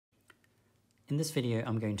In this video,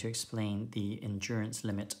 I'm going to explain the endurance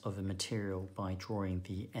limit of a material by drawing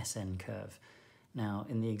the SN curve. Now,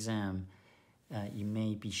 in the exam, you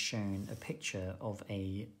may be shown a picture of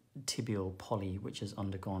a tibial poly which has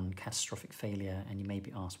undergone catastrophic failure, and you may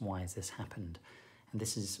be asked, why has this happened? And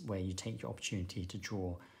this is where you take your opportunity to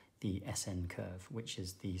draw the SN curve, which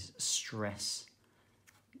is the stress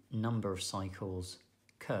number of cycles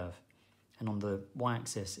curve. And on the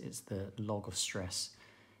y-axis, it's the log of stress.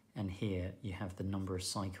 And here you have the number of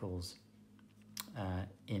cycles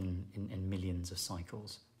in millions of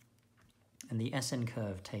cycles. And the SN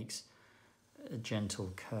curve takes a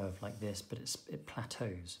gentle curve like this, but it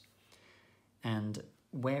plateaus. And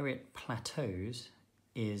where it plateaus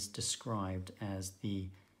is described as the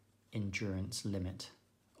endurance limit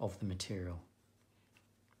of the material.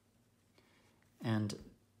 And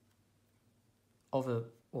of an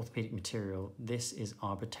orthopedic material, this is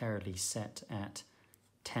arbitrarily set at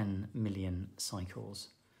 10 million cycles,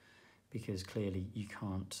 because clearly you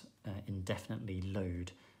can't indefinitely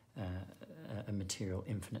load a material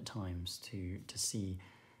infinite times to see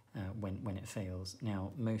when it fails.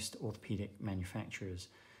 Now, most orthopedic manufacturers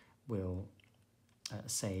will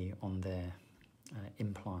say on their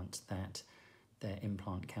implant that their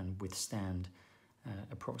implant can withstand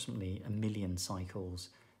approximately 1 million cycles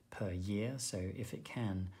per year. So if it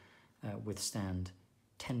can withstand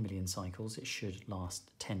 10 million cycles, it should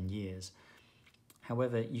last 10 years.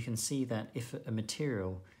 However, you can see that if a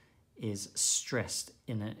material is stressed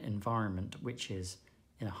in an environment which is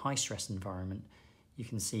in a high stress environment, you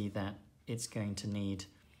can see that it's going to need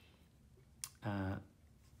a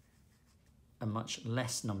much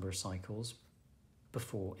less number of cycles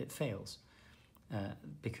before it fails,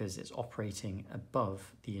 because it's operating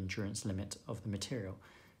above the endurance limit of the material.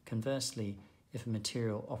 Conversely, if a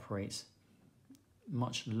material operates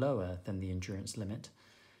much lower than the endurance limit,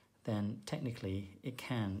 then technically it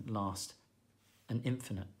can last an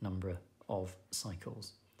infinite number of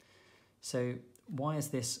cycles. So why is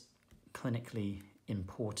this clinically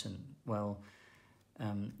important? Well,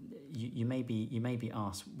 you may be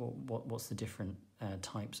asked, what's the different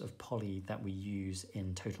types of poly that we use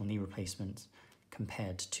in total knee replacements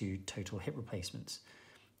compared to total hip replacements?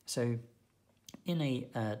 So in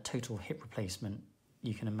a total hip replacement,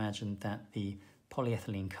 you can imagine that the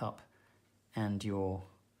polyethylene cup and your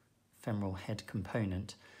femoral head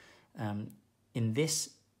component, in this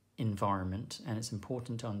environment, and it's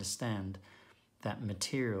important to understand that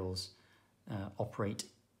materials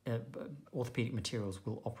orthopedic materials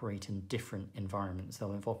will operate in different environments.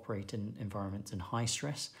 They'll operate in environments in high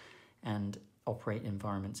stress and operate in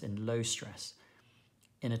environments in low stress.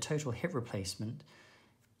 In a total hip replacement,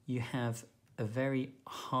 you have a very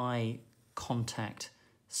high contact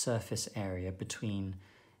surface area between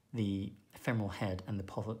the femoral head and the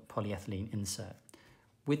polyethylene insert.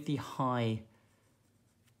 With the high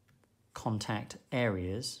contact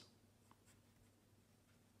areas,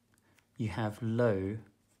 you have low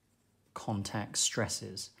contact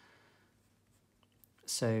stresses.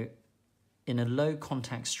 So in a low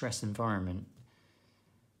contact stress environment,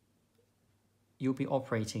 you'll be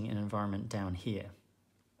operating in an environment down here.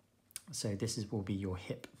 So this will be your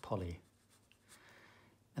hip poly.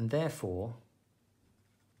 And therefore,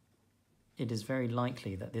 it is very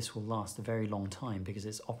likely that this will last a very long time because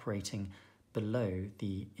it's operating below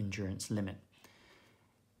the endurance limit.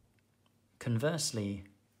 Conversely,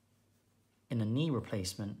 in a knee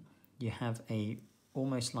replacement, you have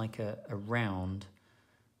almost like a round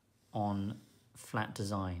on flat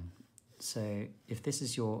design. So if this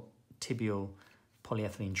is your tibial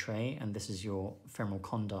polyethylene tray and this is your femoral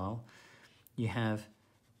condyle, you have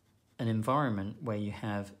an environment where you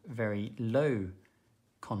have very low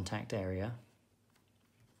contact area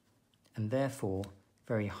and therefore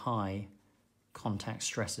very high contact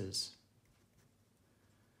stresses.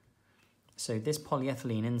 So this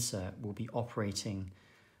polyethylene insert will be operating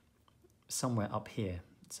somewhere up here.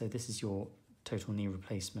 So this is your total knee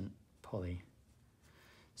replacement poly.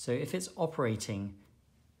 So if it's operating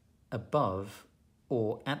above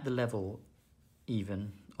or at the level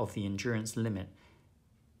even of the endurance limit,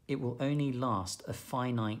 it will only last a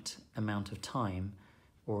finite amount of time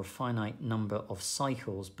or a finite number of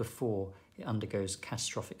cycles before it undergoes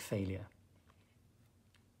catastrophic failure.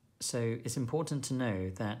 So it's important to know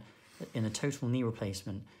that in a total knee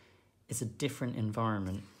replacement, it's a different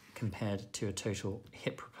environment compared to a total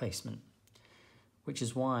hip replacement, which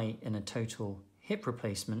is why in a total hip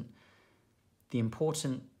replacement, the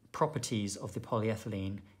important properties of the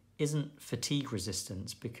polyethylene isn't fatigue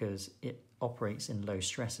resistance because it operates in low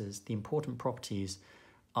stresses. The important properties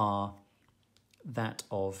are that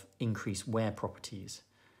of increased wear properties,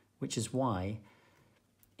 which is why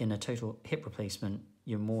in a total hip replacement,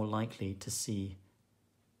 you're more likely to see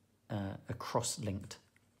a cross-linked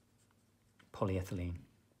polyethylene,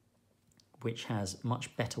 which has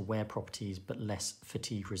much better wear properties but less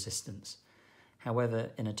fatigue resistance.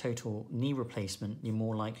 However, in a total knee replacement, you're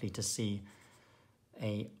more likely to see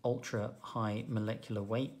a ultra high molecular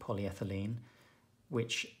weight polyethylene,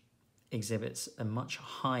 which exhibits a much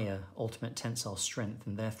higher ultimate tensile strength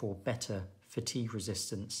and therefore better fatigue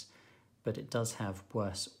resistance, but it does have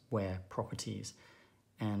worse wear properties.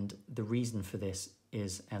 And the reason for this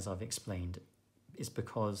is, as I've explained, is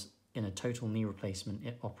because in a total knee replacement,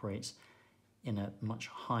 it operates in a much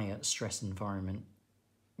higher stress environment,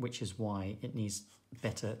 which is why it needs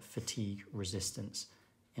better fatigue resistance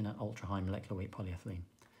in an ultra high molecular weight polyethylene.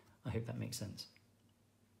 I hope that makes sense.